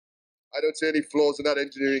I don't see any flaws in that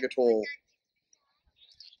engineering at all.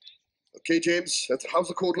 Okay, James, how's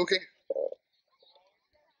the court looking?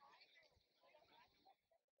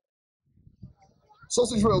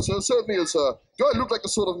 Sausage roll, sir. Serve me, sir. Do I look like the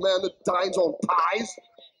sort of man that dines on pies?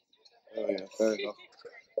 Oh, yeah, fair enough.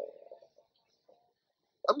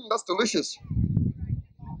 That's delicious.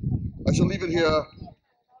 I shall leave it here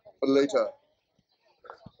for later.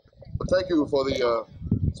 But thank you for the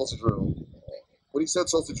sausage roll. When he said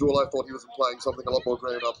sausage roll, I thought he was implying something a lot more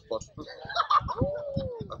grown up, but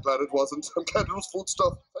I'm glad it wasn't. I'm glad it was food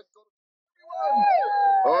stuff. Thank God.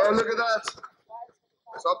 Oh, look at that.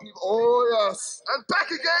 Some people, oh yes. And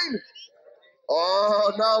back again.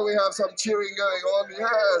 Oh, now we have some cheering going on,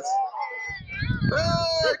 yes.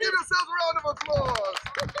 Hey, give yourself a round of applause.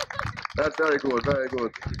 That's very good, very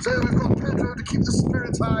good. So we've got Pedro to keep the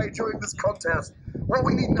spirits high during this contest. What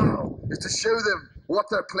we need now is to show them what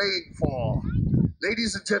they're playing for.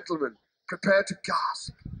 Ladies and gentlemen, prepare to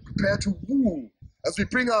gasp, prepare to woo, as we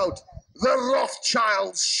bring out the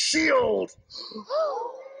Rothschild's shield.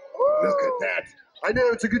 Look at that. I know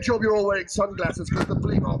it's a good job you're all wearing sunglasses, because the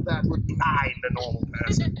bling of that would blind a normal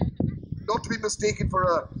person. Not to be mistaken for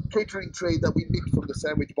a catering tray that we nicked from the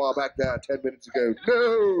sandwich bar back there 10 minutes ago.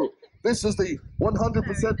 No! This is the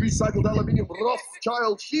 100% recycled aluminium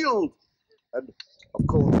Rothschild shield. And, of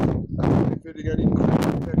course, as befitting any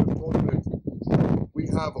competitive tournament, we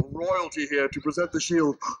have royalty here to present the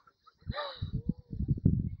shield.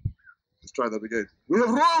 Let's try that again. We have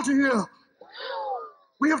royalty here!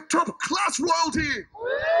 We have top-class royalty!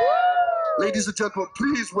 Ladies and gentlemen,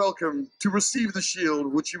 please welcome to receive the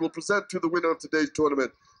shield, which you will present to the winner of today's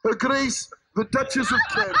tournament, Her Grace, the Duchess of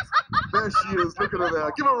Kent. There she is. Look at her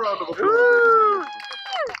there. Give her a round of applause.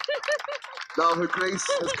 Now, Her Grace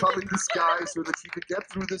has come in disguise so that she could get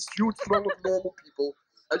through this huge throng of normal people.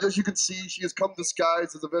 And as you can see, she has come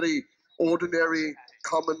disguised as a very ordinary,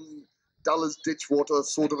 common, dull as ditch water,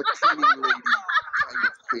 sort of a cleaning lady kind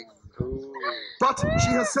of thing. But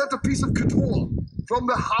she has sent a piece of couture from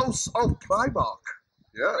the house of Primark.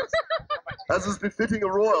 Yes. As is befitting a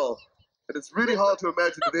royal. And it's really hard to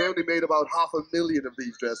imagine that they only made about 500,000 of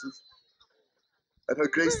these dresses. And Her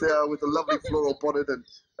Grace there with a lovely floral bonnet and,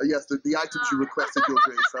 yes, the items you requested, Your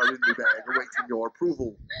Grace, are in the bag, awaiting your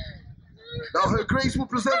approval. Now, Her Grace will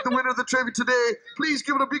present the winner of the trophy today. Please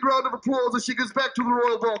give it a big round of applause as she goes back to the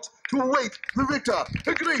royal box to await the victor,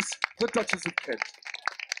 Her Grace, the Duchess of Kent.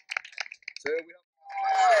 So we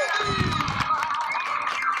have...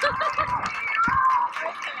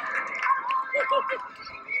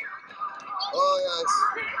 Oh, yes.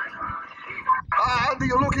 Andy,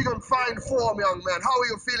 you're looking on fine form, young man. How are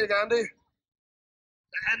you feeling, Andy?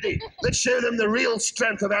 Andy, let's show them the real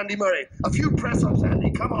strength of Andy Murray. A few press-ups,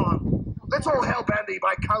 Andy, come on. Let's all help Andy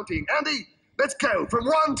by counting. Andy, let's go from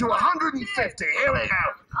 1 to 150. Here we go.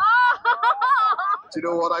 Do you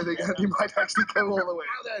know what? I think Andy might actually go all the way.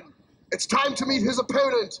 Now then, it's time to meet his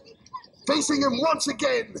opponent. Facing him once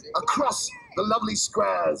again across the lovely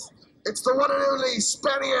squares. It's the one and only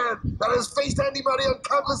Spaniard that has faced Andy Murray on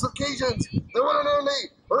countless occasions. The one and only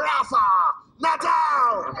Rafa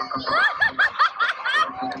Nadal.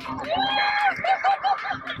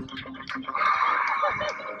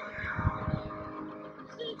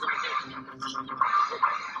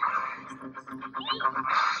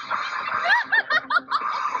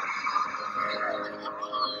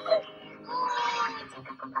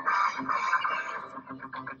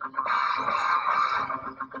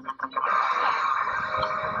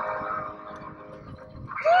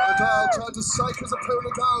 Nadal tried to psych his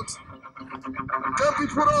opponent out. Don't be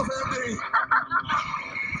put off, Andy.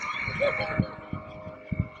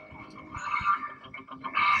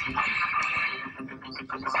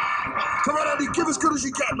 Come on, Andy, give as good as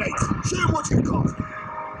you can, mate. Show him what you've got.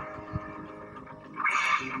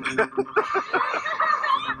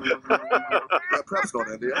 Perhaps not,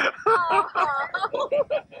 Andy.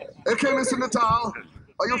 Okay, Mr. Nadal,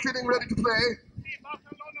 are you feeling ready to play?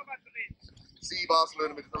 See,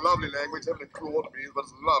 Barcelona, it's a lovely language. I haven't a clue what it means, but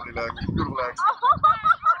it's a lovely language. Beautiful accent.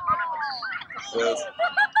 Yes.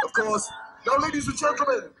 Of course. Now, ladies and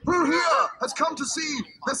gentlemen, who here has come to see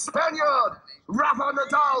the Spaniard, Rafa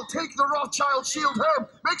Nadal, take the Rothschild shield home?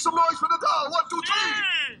 Make some noise for Nadal. 1, 2,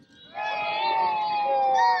 3.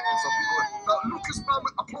 Some people, Lucas Mum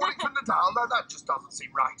applauding for Nadal. Now, that just doesn't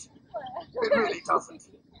seem right. It really doesn't.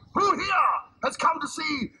 Who here has come to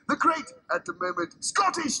see the great, at the moment,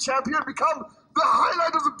 Scottish champion become the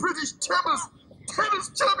highlight of the British tennis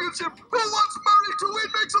championship? Who wants Murray to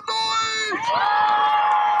win? Make some noise!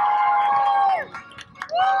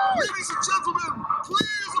 Ladies and gentlemen, play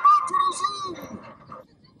is about to resume.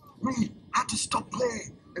 We had to stop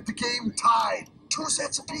play If the game tied, 2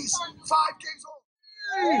 sets apiece, 5 games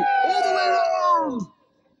all the way around,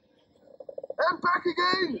 and back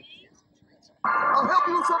again. I'll help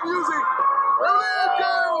you with some music. And there it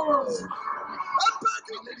goes. And back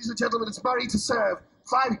again. Ladies and gentlemen, it's Murray to serve.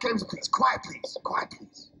 5 games apiece. Quiet, please. Quiet,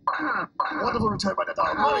 please. Wonderful return by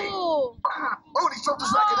Nadal. Murray. Oh, and he's dropped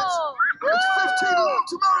his racket. It's 15 love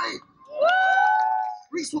to Murray.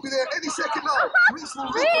 Reese will be there any second now. Reese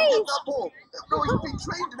will get that ball. No, he's been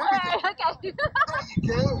trained and everything. Okay. There you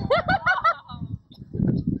go.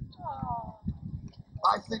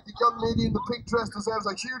 I think the young lady in the pink dress deserves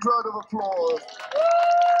a huge round of applause.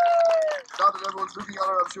 Now that everyone's looking at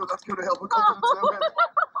her, I'm sure that's going to help her confidence.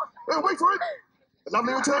 Hey, wait for it. A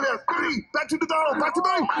lovely return there. Murray, back to Nadal, back to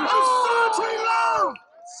Murray. And 13 love.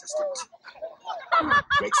 Assistant.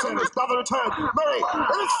 Great service, another return. Murray, and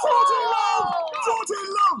it's 14 love. 14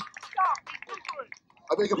 love.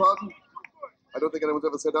 I beg your pardon. I don't think anyone's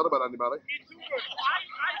ever said that about Andy Murray. He's too good.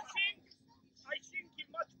 I think he's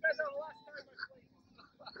much better last time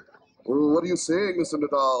I played. Oh, what are you saying, Mr.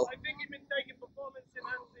 Nadal? I think he's been taking performance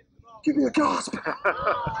enhancing drugs. Give me a gasp.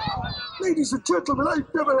 Ladies and gentlemen,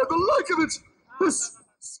 I've never had the like of it. This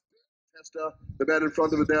tester, the man in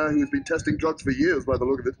front of it there, he's been testing drugs for years by the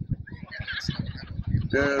look of it.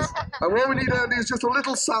 Yes. And what we need, Andy, is just a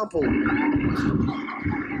little sample.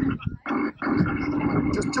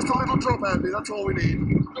 Just a little drop, Andy, that's all we need.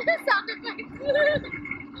 Sound effects.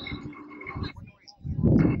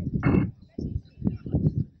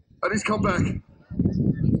 And he's come back.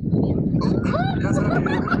 Oh, yes,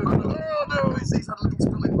 Andy. Oh, no, he's had a little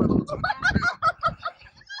spilling by the looks of it.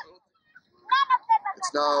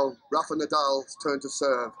 It's now Rafa Nadal's turn to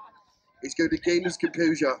serve. He's going to gain his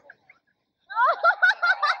composure.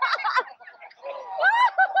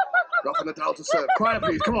 Rafa Nadal to serve. Quiet,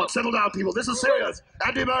 please. Come on, settle down, people. This is serious.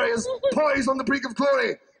 Andy Murray is poised on the brink of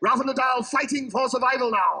glory. Rafa Nadal fighting for survival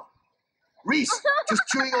now. Reese just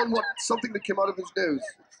chewing on something that came out of his nose.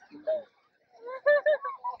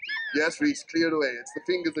 Yes, Reese, clear it away. It's the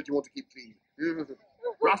fingers that you want to keep clean.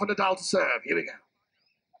 Rafa Nadal to serve. Here we go.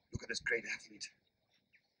 Look at this great athlete.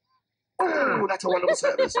 Oh, that's a wonderful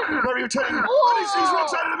service. Murray returning. And he's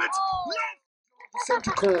rocks out of it. The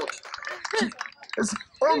centre court. She is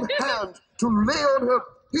on hand to lay on her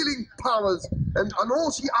healing powers. And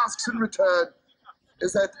all she asks in return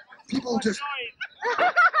is that people just...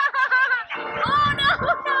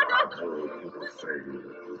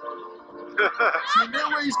 She in no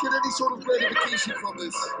ways get any sort of gratification from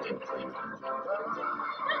this.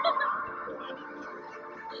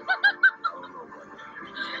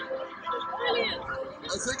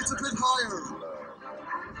 I think it's a bit higher.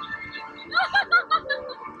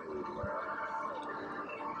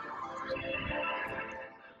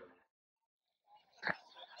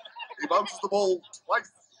 He bounces the ball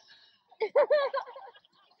twice.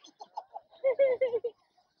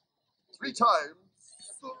 3 times.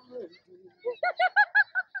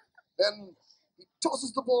 Then he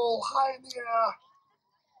tosses the ball high in the air.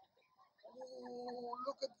 Oh,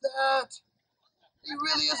 look at that. He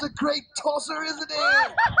really is a great tosser, isn't he?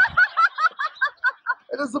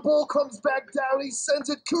 And as the ball comes back down, he sends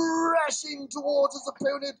it crashing towards his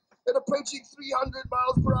opponent and approaching 300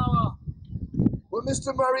 miles per hour. Well,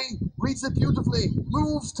 Mr. Murray reads it beautifully,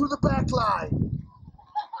 moves to the back line.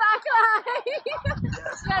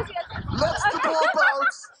 Yes. Lets the ball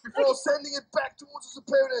bounce before sending it back towards his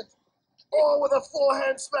opponent. Oh, with a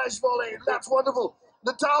forehand smash volley. That's wonderful.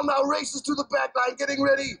 Nadal now races to the back line, getting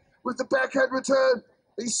ready with the backhand return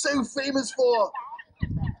he's so famous for.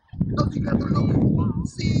 Doesn't even have to look.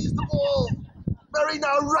 Sees the ball. Murray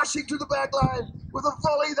now rushing to the back line with a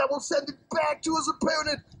volley that will send it back to his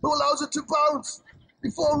opponent, who allows it to bounce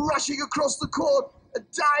before rushing across the court and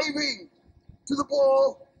diving to the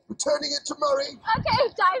ball, returning it to Murray. Okay,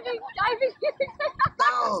 diving.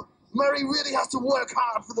 Now, Murray really has to work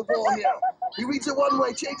hard for the ball here. He reads it one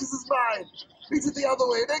way, changes his mind, reads it the other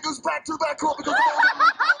way, and then goes back to the backcourt because the ball didn't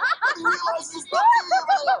move. And he realizes he's not doing it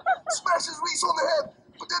well. Smashes Reese on the head,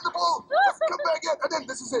 but then the ball doesn't come back yet. And then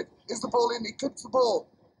this is it. Is the ball in? He clips the ball.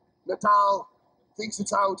 Nadal thinks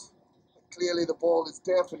it's out. Clearly the ball is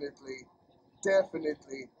definitely in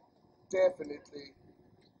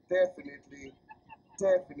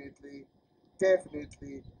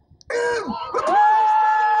the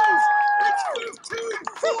post! It's 15-14,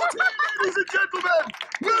 ladies and gentlemen!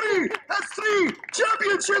 Murray has 3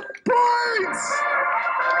 championship points!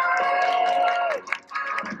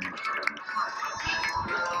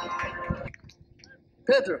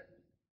 Peter.